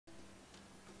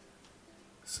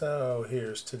So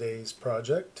here's today's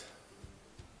project.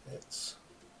 It's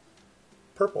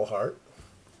purple heart.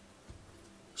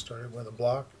 Started with a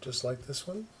block just like this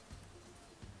one.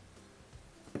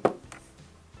 Put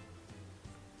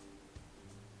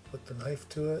the knife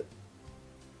to it,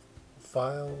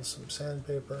 file, some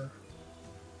sandpaper,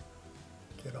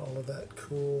 get all of that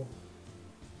cool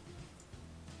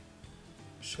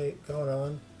shape going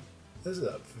on. This is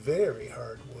a very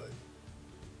hard wood.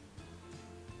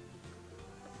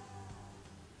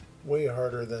 Way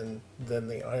harder than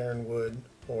the ironwood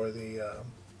or the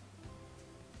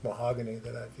mahogany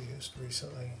that I've used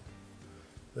recently.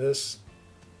 This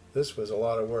was a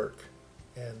lot of work,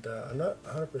 and I'm not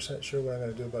 100% sure what I'm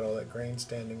going to do about all that grain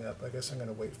standing up. I guess I'm going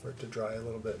to wait for it to dry a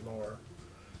little bit more,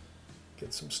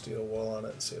 get some steel wool on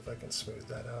it and see if I can smooth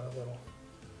that out a little.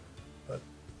 But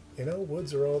you know,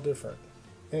 woods are all different.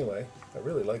 Anyway, I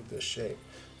really like this shape.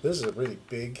 This is a really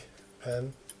big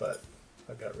pen, but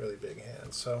I've got really big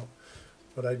hands. So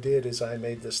what I did is I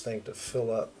made this thing to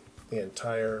fill up the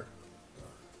entire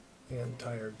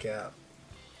gap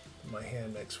my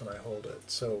hand makes when I hold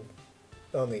it. So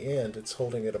on the end it's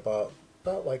holding it about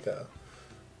like a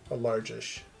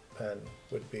largish pen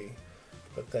would be,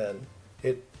 but then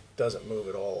it doesn't move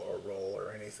at all or roll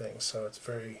or anything, so it's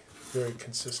very, very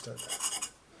consistent.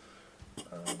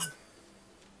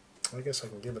 I guess I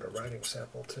can give it a writing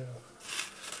sample too.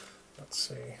 Let's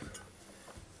see.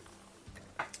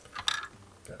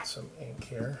 Got some ink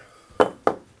here.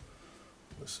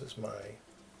 This is my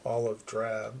olive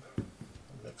drab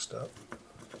mixed up.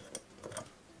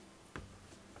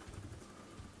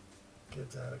 Give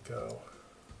that a go.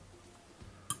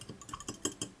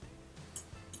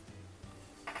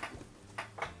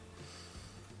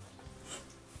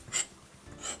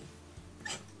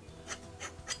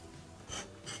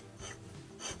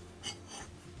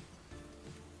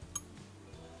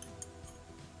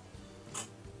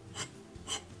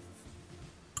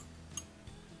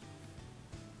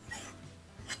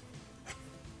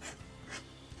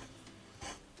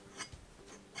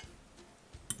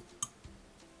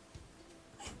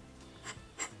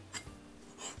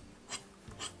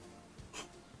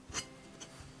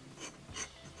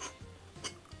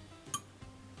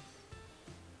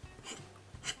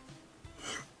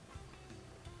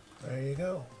 There you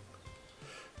go.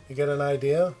 You get an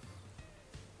idea?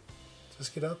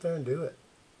 Just get out there and do it.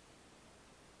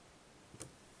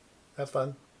 Have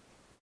fun.